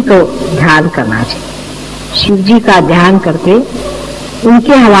शिव जी को ध्यान करना चाहिए। शिव जी का ध्यान करके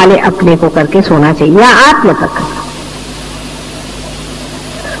उनके हवाले अपने को करके सोना चाहिए, या आत्म तक।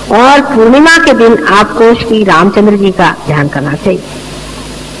 और पूर्णिमा के दिन आपको श्री रामचंद्र जी का ध्यान करना चाहिए।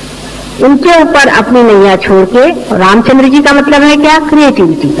 इनके ऊपर अपनी नैया छोड़ के, रामचंद्र जी का मतलब है क्या?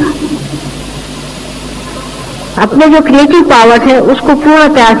 क्रिएटिविटी का। अपने जो क्रिएटिव पावर्स है उसको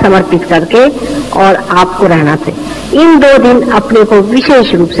पूर्णतः समर्पित करके और आपको रहना चाहिए। इन 2 दिन अपने को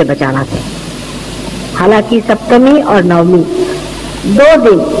विशेष रूप से बचाना चाहिए। हालांकि सप्तमी और नवमी 2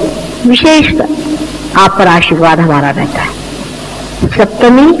 दिन विशेषकर आप पर आशीर्वाद हमारा रहता है।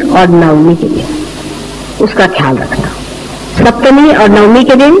 सप्तमी और नवमी के दिन उसका ख्याल रखना। सप्तमी और नवमी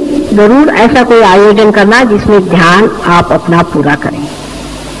के दिन जरूर ऐसा कोई आयोजन करना जिसमें ध्यान आप अपना पूरा करें।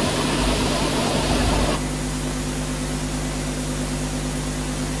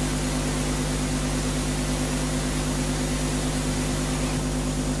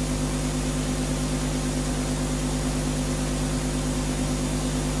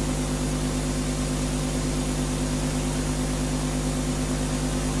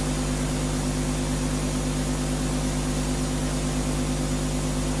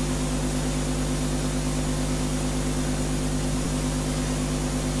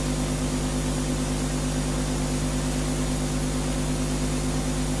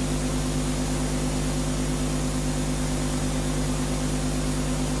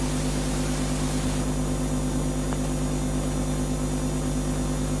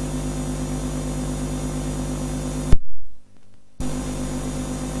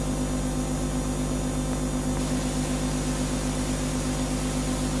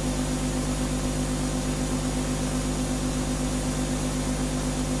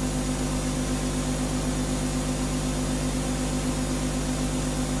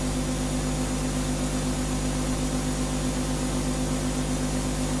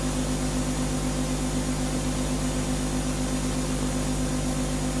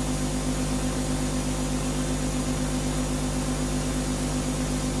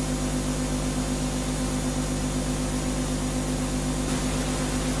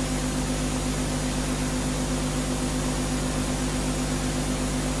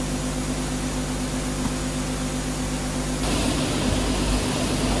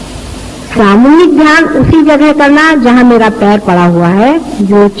 सामूहिक ध्यान उसी जगह करना जहां मेरा पैर पड़ा हुआ है,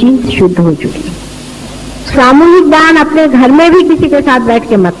 जो चीज शुद्ध हो चुकी है। सामूहिक ध्यान अपने घर में भी किसी के साथ बैठ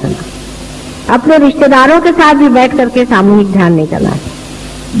के मत करना। अपने रिश्तेदारों के साथ भी बैठ करके सामूहिक ध्यान नहीं करना है।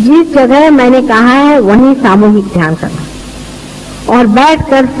 जिस जगह मैंने कहा है वहीं सामूहिक ध्यान करना। और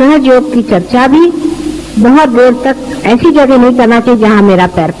बैठकर सहज योग की चर्चा भी बहुत देर तक ऐसी जगह नहीं करना चाहिए जहां मेरा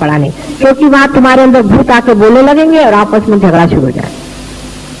पैर पड़ा नहीं, क्योंकि वहां तुम्हारे अंदर भूत आके बोलने लगेंगे और आपस में झगड़ा शुरू हो जाए।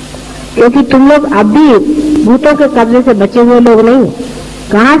 क्योंकि तुम लोग अब भी भूतों के कब्जे से बचे हुए लोग नहीं।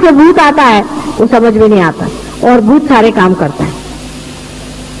 कहां से भूत आता है वो समझ में नहीं आता, और भूत सारे काम करता है।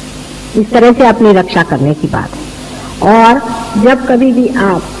 इस तरह से अपनी रक्षा करने की बात है। और जब कभी भी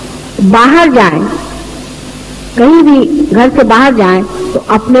आप बाहर जाएं, कहीं भी घर से बाहर जाएं, तो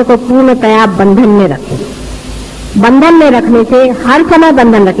अपने को पूर्णतया बंधन में रखें। बंधन में रखने से हर समय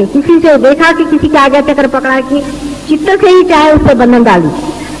बंधन रखें। किसी से देखा कि किसी का आज्ञा चक्र पकड़ा है कि चित्त से ही चाहे उससे बंधन डाल दीजिए।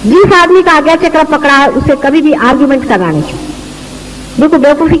 जिस आदमी का आज्ञा चक्र पकड़ा है उससे कभी भी आर्ग्यूमेंट करना नहीं चाहिए। देखो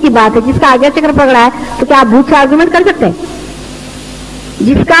बेवकूफी की बात है, जिसका आज्ञा चक्र पकड़ा है तो क्या आप भूत से आर्ग्यूमेंट कर सकते हैं?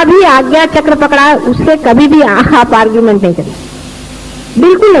 जिसका भी आज्ञा चक्र पकड़ा है उससे कभी भी आप आर्ग्यूमेंट नहीं करें,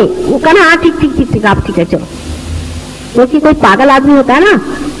 बिल्कुल नहीं। वो कहना हाँ ठीक ठीक ठीक ठीक आप ठीक है चलो। क्योंकि कोई पागल आदमी होता है ना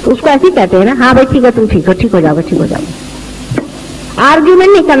तो उसको ऐसे ही कहते हैं ना, हाँ भाई ठीक है तुम ठीक हो जाओगे, ठीक हो जाओगे।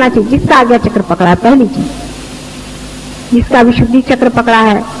 आर्ग्यूमेंट नहीं करना चाहिए। जिसका आज्ञा चक्र पकड़ा है, पहली चीज, जिसका विशुद्धि चक्र पकड़ा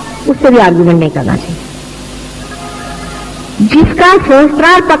है उससे भी आर्ग्यूमेंट नहीं करना चाहिए। जिसका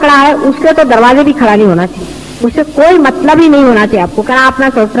सहस्त्रार पकड़ा है उसके तो दरवाजे भी खड़ा नहीं होना चाहिए, उससे कोई मतलब ही नहीं होना चाहिए। आपको कहना अपना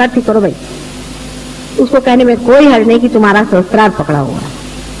सहस्त्रार ठीक करो भाई, उसको कहने में कोई हर्ज नहीं कि तुम्हारा सहस्त्रार पकड़ा हुआ है।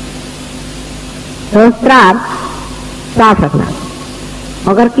 सहस्त्रार साफ रखना।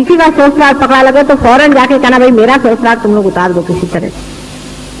 अगर किसी का सहस्त्रार पकड़ा लगे तो फौरन जाके कहना भाई मेरा सहस्त्रार तुम लोग उतार दो किसी तरह।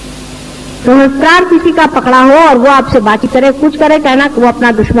 सहस्त्रार किसी का पकड़ा हो और वो आपसे बातचीत करे, कुछ करे, कहना कि वो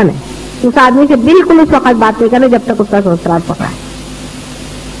अपना दुश्मन है। उस आदमी से बिल्कुल उस वक्त बात नहीं करना जब तक उसका सहस्त्रार पकड़ा है।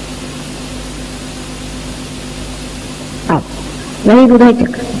 अब वही हृदय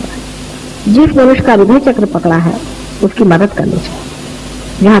चक्र, जिस मनुष्य का हृदय चक्र पकड़ा है उसकी मदद करनी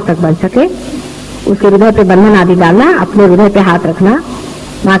चाहिए। जहां तक बन सके उसके हृदय पे बंधन आदि डालना, अपने हृदय पे हाथ रखना,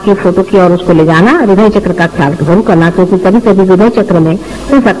 माँ की फोटो की और उसको ले जाना। हृदय चक्र का ख्याल जरूर करना, क्योंकि कभी कभी हृदय चक्र में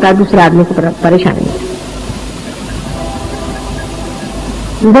हो सकता है दूसरे आदमी को परेशानी।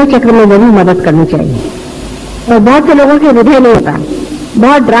 हृदय चक्र में जरूर मदद करनी चाहिए। और बहुत से लोगों के हृदय नहीं होता,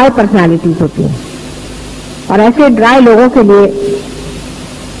 बहुत ड्राई पर्सनालिटीज होती है, और ऐसे ड्राई लोगों के लिए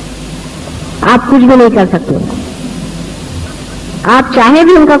आप कुछ भी नहीं कर सकते। आप चाहे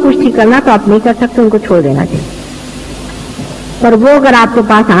भी उनका कुछ ठीक करना तो आप नहीं कर सकते, उनको छोड़ देना चाहिए। पर वो अगर आपके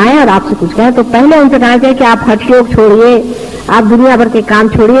पास आए और आपसे कुछ कहें तो पहले उनसे कहना चाहिए कि आप हठ योग छोड़िए, आप दुनिया भर के काम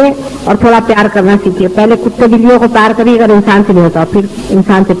छोड़िए और थोड़ा प्यार करना सीखिए। पहले कुत्ते बिल्लियों को प्यार करिए, अगर इंसान से नहीं होता फिर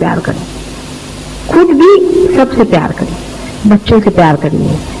इंसान से प्यार करें। खुद भी सबसे प्यार करिए, बच्चों से प्यार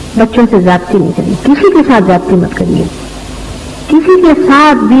करिए, बच्चों से ज्यादती नहीं करिए, किसी के साथ ज्यादती मत करिए, किसी के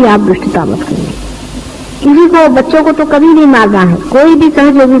साथ भी आप दुष्टता मत करिए। किसी को, बच्चों को तो कभी नहीं मारना है, कोई भी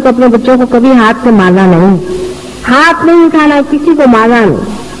सहज योगी को अपने बच्चों को कभी हाथ से मारना नहीं, हाथ नहीं उठाना, किसी को मारना नहीं,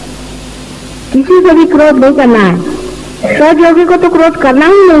 किसी से भी क्रोध नहीं करना है। सहज योगी को तो क्रोध करना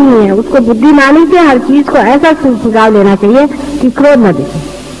ही नहीं है, उसको बुद्धिमानी से हर चीज को ऐसा सुझाव लेना चाहिए कि क्रोध न दिखे,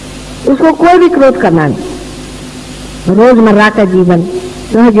 उसको कोई भी क्रोध करना नहीं। रोजमर्रा का जीवन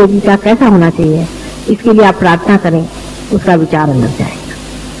सहज योगी का कैसा होना चाहिए, इसके लिए आप प्रार्थना करें, उसका विचार अंदर जाएगा।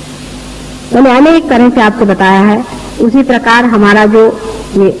 मैंने अनेक तरह से आपको बताया है। उसी प्रकार हमारा जो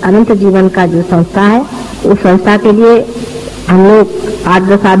ये अनंत जीवन का जो संस्था है, उस संस्था के लिए हम लोग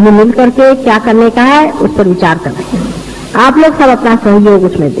 8-10 आदमी मिल करके क्या करने का है उस पर विचार कर रहे हैं। आप लोग सब अपना सहयोग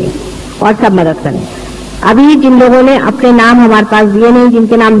उसमें दें और सब मदद करें। अभी जिन लोगों ने अपने नाम हमारे पास दिए नहीं,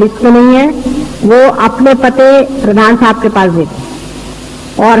 जिनके नाम लिस्ट में नहीं है, वो अपने पते प्रधान साहब के पास दे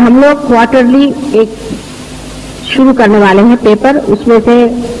दें। और हम लोग क्वार्टरली एक शुरू करने वाले हैं पेपर, उसमें से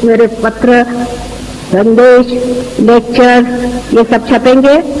मेरे पत्र, संदेश, लेक्चर ये सब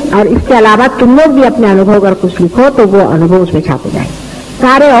छपेंगे। और इसके अलावा तुम लोग भी अपने अनुभव अगर कुछ लिखो तो वो अनुभव उसमें छापे जाएंगे।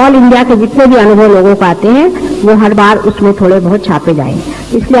 सारे ऑल इंडिया के जितने भी अनुभव लोगों को आते हैं वो हर बार उसमें थोड़े बहुत छापे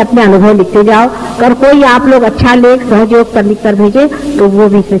जाएंगे। इसलिए अपने अनुभव लिखते जाओ। अगर कोई आप लोग अच्छा लेख सहयोग पर लिख कर भेजे तो वो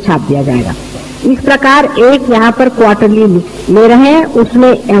भी इसमें छाप दिया जाएगा। इस प्रकार एक यहाँ पर क्वार्टरली ले रहे हैं, उसमें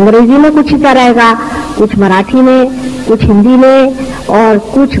अंग्रेजी में कुछ हिस्सा रहेगा, कुछ मराठी में, कुछ हिंदी में और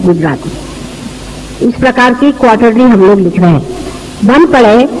कुछ गुजराती। इस प्रकार की क्वार्टरली हम लोग लिख रहे हैं। बन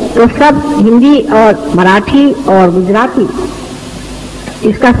पड़े तो सब हिंदी और मराठी और गुजराती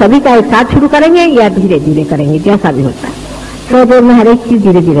इसका सभी का एक साथ शुरू करेंगे या धीरे धीरे करेंगे, जैसा भी होता है। सहयोग में हर एक चीज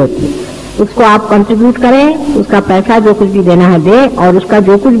धीरे धीरे होती है। उसको आप कंट्रीब्यूट करें, उसका पैसा जो कुछ भी देना है दे, और उसका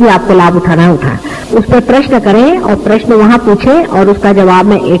जो कुछ भी आपको लाभ उठाना है उठाएं। उस पर प्रश्न करें और प्रश्न वहां पूछें और उसका जवाब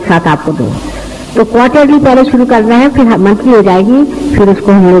मैं एक साथ आपको दूं। तो क्वार्टरली पहले शुरू कर रहे हैं, फिर मंथली हो जाएगी, फिर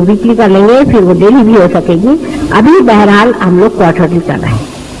उसको हम लोग वीकली कर लेंगे, फिर वो डेली भी हो सकेगी। अभी बहरहाल हम लोग क्वार्टरली कर रहे हैं।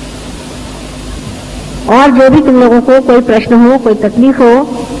 और जो भी तुम लोगों को कोई प्रश्न हो, कोई तकलीफ हो,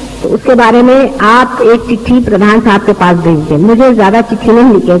 तो उसके बारे में आप एक चिट्ठी प्रधान साहब के पास भेज दें। मुझे ज्यादा चिट्ठी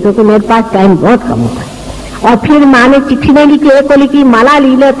नहीं लिखे क्योंकि मेरे पास टाइम बहुत कम होता है। और फिर माने चिट्ठी नहीं लिखी, एक को लिखी माला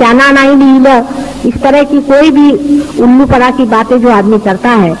ली लो, त्याना नहीं ली लो, इस तरह की कोई भी उल्लू पड़ा की बातें जो आदमी करता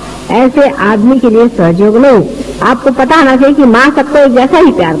है, ऐसे आदमी के लिए सहयोग नहीं। आपको पता होना चाहिए कि माँ सबको एक जैसा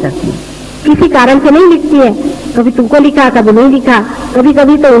ही प्यार करती है, किसी कारण से नहीं लिखती है। कभी तुमको लिखा, कभी नहीं लिखा, कभी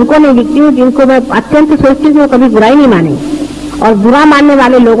कभी तो उनको नहीं लिखती हूँ जिनको मैं अत्यंत सोचती हूँ कभी बुराई नहीं माने। और बुरा मानने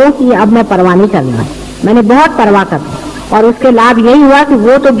वाले लोगों की अब मैं परवाह नहीं करना, मैंने बहुत परवाह कर दी। और उसके लाभ यही हुआ कि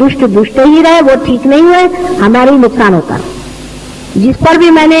वो तो दुष्ट ही रहे, वो ठीक नहीं हुए, हमारा ही नुकसान होता। जिस पर भी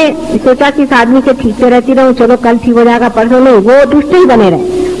मैंने सोचा कि इस आदमी से ठीक से रहती रहूं, चलो कल ठीक हो जाएगा, परसों नहीं, वो दुष्ट ही बने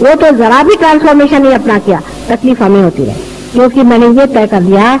रहे। वो तो जरा भी ट्रांसफॉर्मेशन नहीं अपना किया, तकलीफ हमें होती रही। क्योंकि मैंने ये तय कर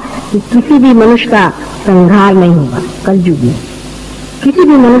दिया कि किसी भी मनुष्य का संहार नहीं होगा कलयुग में। किसी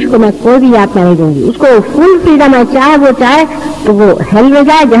भी मनुष्य को मैं कोई भी यातना नहीं दूंगी, उसको फुल फ्रीडम है, चाहे वो चाहे तो वो हेल में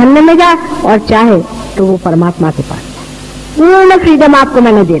जाए, जहन्नम में जाए, और चाहे तो वो परमात्मा के पास। पूर्ण फ्रीडम आपको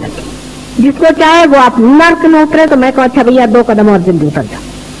मैंने दे रखी। जिसको चाहे वो आप नर्क में उतरे तो मैं कहूँ अच्छा भैया 2 कदम और जल्दी उतर जाओ,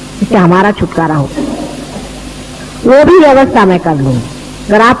 इससे हमारा छुटकारा हो। वो भी व्यवस्था मैं कर लूंगी।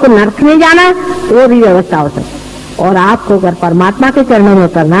 अगर आपको नर्क में जाना तो वो भी व्यवस्था हो सकती, और आपको अगर परमात्मा के चरणों में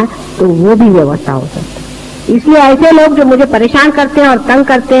उतरना तो वो भी व्यवस्था हो सकती। इसलिए ऐसे लोग जो मुझे परेशान करते हैं और तंग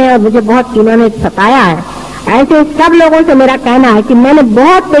करते हैं और मुझे बहुत इन्होंने सताया है, ऐसे सब लोगों से मेरा कहना है कि मैंने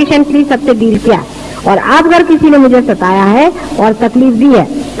बहुत पेशेंटली सबसे डील किया। और अब अगर किसी ने मुझे सताया है और तकलीफ दी है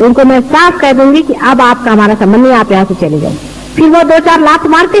तो उनको मैं साफ कह दूंगी कि अब आपका हमारा संबंध नहीं, आप यहाँ से चले जाए। फिर वो 2-4 लात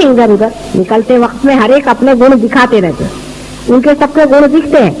मारते हैं इधर उधर, निकलते वक्त में हर एक अपने गुण दिखाते रहते हैं, उनके सबके गुण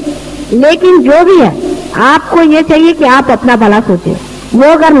दिखते हैं। लेकिन जो भी है आपको ये चाहिए कि आप अपना भला सोचें। वो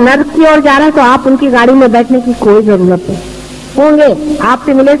अगर नर्क की ओर जा रहे हैं तो आप उनकी गाड़ी में बैठने की कोई जरूरत नहीं। होंगे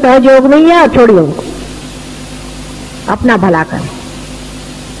आपसे मिले सहयोग नहीं है और छोड़िए उनको, अपना भला करें।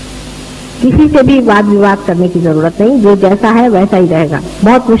 किसी से भी वाद विवाद करने की जरूरत नहीं, जो जैसा है वैसा ही रहेगा।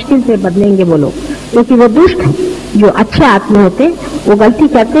 बहुत मुश्किल से बदलेंगे वो लोग, क्योंकि वो दुष्ट हैं। जो अच्छे आत्मा होते वो गलती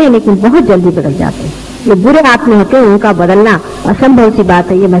करते हैं लेकिन बहुत जल्दी बदल जाते हैं। जो बुरे आत्मा होते हैं उनका बदलना असंभव सी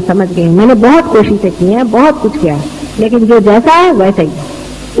बात है, ये मैं समझ गई। मैंने बहुत कोशिशें की हैं, बहुत कुछ किया है, लेकिन जो जैसा है वैसा ही है,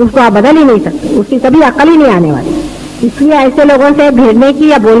 उसको आप बदल ही नहीं सकते, उसकी कभी अकल ही नहीं आने वाली। इसलिए ऐसे लोगों से भिड़ने की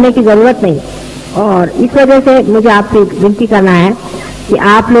या बोलने की जरूरत नहीं। और इस वजह से मुझे आपसे विनती करना है कि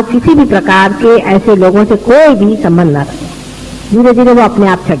आप लोग किसी भी प्रकार के ऐसे लोगों से कोई भी संबंध न रखें। धीरे धीरे वो अपने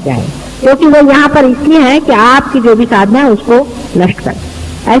आप छट जाएंगे, क्योंकि वो यहाँ पर इसलिए है कि आपकी जो भी साधना है उसको नष्ट करें।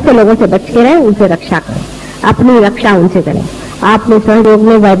 ऐसे लोगों से बच के रहें, उनसे रक्षा करें, अपनी रक्षा उनसे करें। आपने सहयोग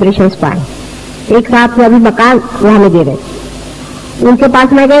में वाइब्रेशंस पाए, एक साथ में अभी मकान वो हमें दे रहे, उनके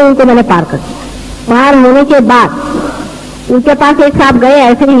पास मैं गई, उनको मैंने पार कर दिया। पार होने के बाद उनके पास एक साहब गए,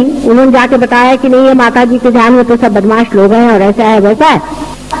 ऐसे ही उन्होंने जाके बताया कि नहीं ये माताजी के ध्यान में तो सब बदमाश लोग हैं और ऐसा है वैसा है।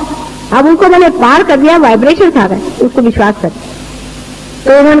 अब उनको मैंने पार कर दिया, वाइब्रेशन आ गए, उसको विश्वास कर।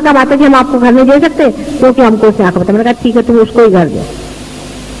 तो उन्होंने कहा माताजी हम आपको घर नहीं दे सकते क्योंकि हमको उसने आकर बताया। मैंने कहा ठीक है तुम उसको ही घर दो।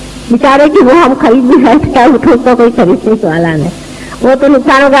 बेचारे कि वो हम खरीद भी सकते हैं, उसको कोई खरीदने वाला नहीं, वो तो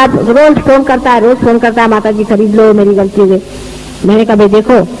नुकसान होगा। रोज फोन करता है माताजी खरीद लो, मेरी गलती है। मैंने कहा भाई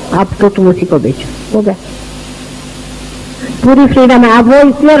देखो आप तो तुम उसी को बेचो, हो गया, पूरी फ्रीडम है। अब वो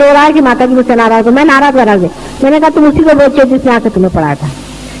इसलिए रो रहा है कि माताजी मुझसे नाराज हो, मैं नाराज करा दे। मैंने कहा तुम उसी को बेचो जिसने आकर तुम्हें पढ़ाया था।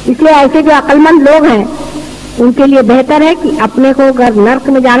 इसलिए ऐसे जो अक्लमंद लोग हैं उनके लिए बेहतर है कि अपने को अगर नर्क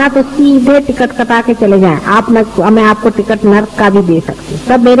में जाना तो सीधे टिकट कटा के चले जाएं। मैं आपको टिकट नर्क का भी दे सकती हूँ,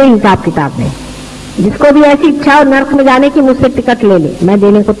 सब मेरे हिसाब किताब में। जिसको भी ऐसी इच्छा हो नर्क में जाने की मुझसे टिकट ले ले, मैं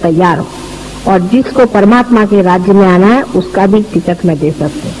देने को तैयार हूँ। और जिसको परमात्मा के राज्य में आना है उसका भी टिकट मैं दे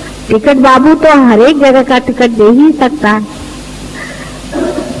सकती हूँ। टिकट बाबू तो हर एक जगह का टिकट दे ही सकता है,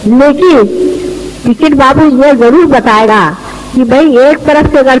 लेकिन टिकट बाबू ये जरूर बताएगा कि भाई एक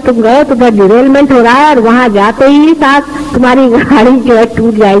तरफ से अगर तुम गए तो उधर डिरेलमेंट हो रहा है और वहां जाते ही साथ तुम्हारी गाड़ी जो है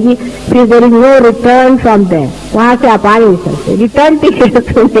टूट जाएगी, फिर there is no return from there, वहां से आप आ नहीं सकते, रिटर्न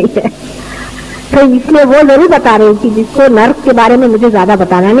टिकट तो नहीं है। तो इसलिए वो जरूर बता रहे हैं कि जिसको नर्क के बारे में मुझे ज्यादा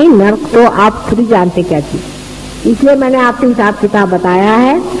बताना नहीं, नर्क तो आप खुद ही जानते क्या चीज। इसलिए मैंने आपको हिसाब किताब बताया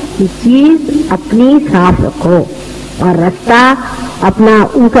है कि चीज अपनी साफ रखो और रास्ता अपना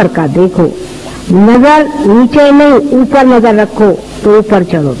ऊपर का देखो, नजर नीचे नहीं ऊपर नजर रखो तो ऊपर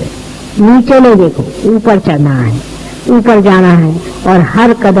चढ़ोगे। नीचे नहीं देखो, ऊपर चढ़ना है, ऊपर जाना है। और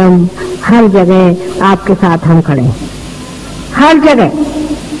हर कदम हर जगह आपके साथ हम खड़े हैं, हर जगह,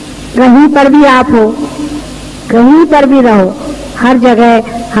 कहीं पर भी आप हो, कहीं पर भी रहो, हर जगह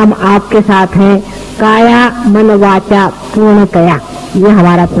हम आपके साथ हैं। काया मन वाचा पूर्णतया, ये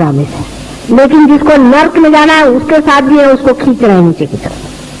हमारा प्रॉमिस है। लेकिन जिसको नर्क में जाना है उसके साथ भी है, उसको खींच रहे हैं नीचे की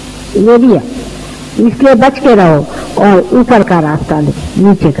तरफ, ये भी है। इसलिए बच के रहो और ऊपर का रास्ता लो,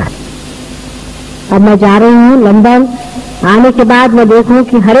 नीचे का। अब मैं जा रही हूँ लंदन, आने के बाद मैं देखूं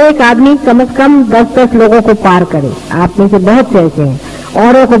कि हर एक आदमी कम से कम 10-10 लोगों को पार करे। आप में से बहुत से ऐसे हैं,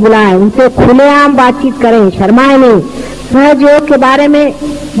 औरों को बुलाएं, उनसे खुलेआम बातचीत करें, शर्माएं नहीं। सहयोग के बारे में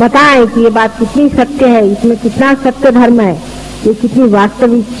बताएं कि ये बात कितनी सत्य है, इसमें कितना सत्य धर्म है, ये कितनी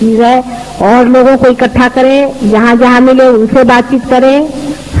वास्तविक चीज है। और लोगों को इकट्ठा करें, जहां जहां मिले उनसे बातचीत करें।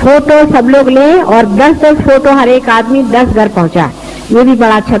 फोटो सब लोग लें और 10-10 फोटो हर एक आदमी 10 घर पहुंचाए। ये भी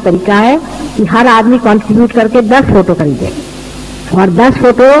बड़ा अच्छा तरीका है कि हर आदमी कंट्रीब्यूट करके 10 फोटो खरीदे और 10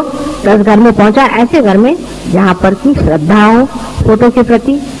 फोटो 10 घर में पहुंचा, ऐसे घर में जहां पर की श्रद्धा हो फोटो के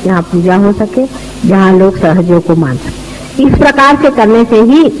प्रति, जहां पूजा हो सके, जहां लोग सहयोग को मान सके। इस प्रकार से करने से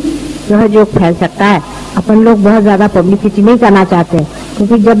ही सहयोग फैल सकता है। अपन लोग बहुत ज्यादा पब्लिसिटी नहीं करना चाहते हैं,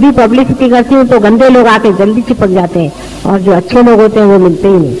 क्योंकि जब भी पब्लिसिटी करती हूँ तो गंदे लोग आके जल्दी चिपक जाते हैं और जो अच्छे लोग होते हैं वो मिलते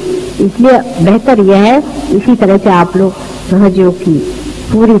ही नहीं। इसलिए बेहतर यह है इसी तरह से आप लोग सहयोग की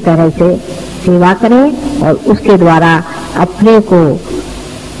पूरी तरह से सेवा करें और उसके द्वारा अपने को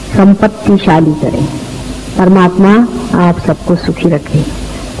संपत्तिशाली करें। परमात्मा आप सबको सुखी रखे।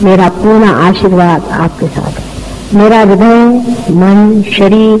 मेरा पूर्ण आशीर्वाद आपके साथ है। मेरा हृदय मन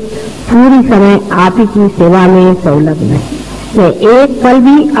शरीर पूरी समय आप ही की सेवा में संलग्न है। मैं एक पल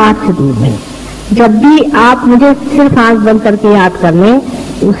भी आपसे दूर नहीं। जब भी आप मुझे सिर्फ आंख बंद करके याद कर लें,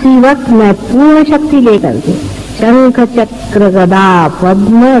 उसी वक्त मैं पूर्ण शक्ति लेकर के शंख चक्र गदा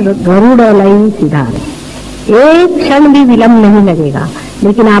पद्म गरुड़ लई सिधारे। एक क्षण भी विलंब नहीं लगेगा,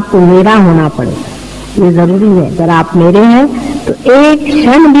 लेकिन आपको मेरा होना पड़ेगा, ये जरूरी है। अगर आप मेरे हैं तो एक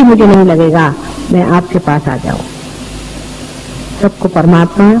क्षण भी मुझे नहीं लगेगा, मैं आपके पास आ जाऊं। सबको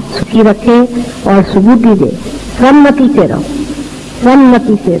परमात्मा सुखी रखे और सुबुद्धि दे। सन्मति से रहो,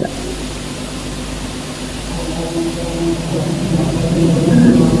 सन्मति से रहो।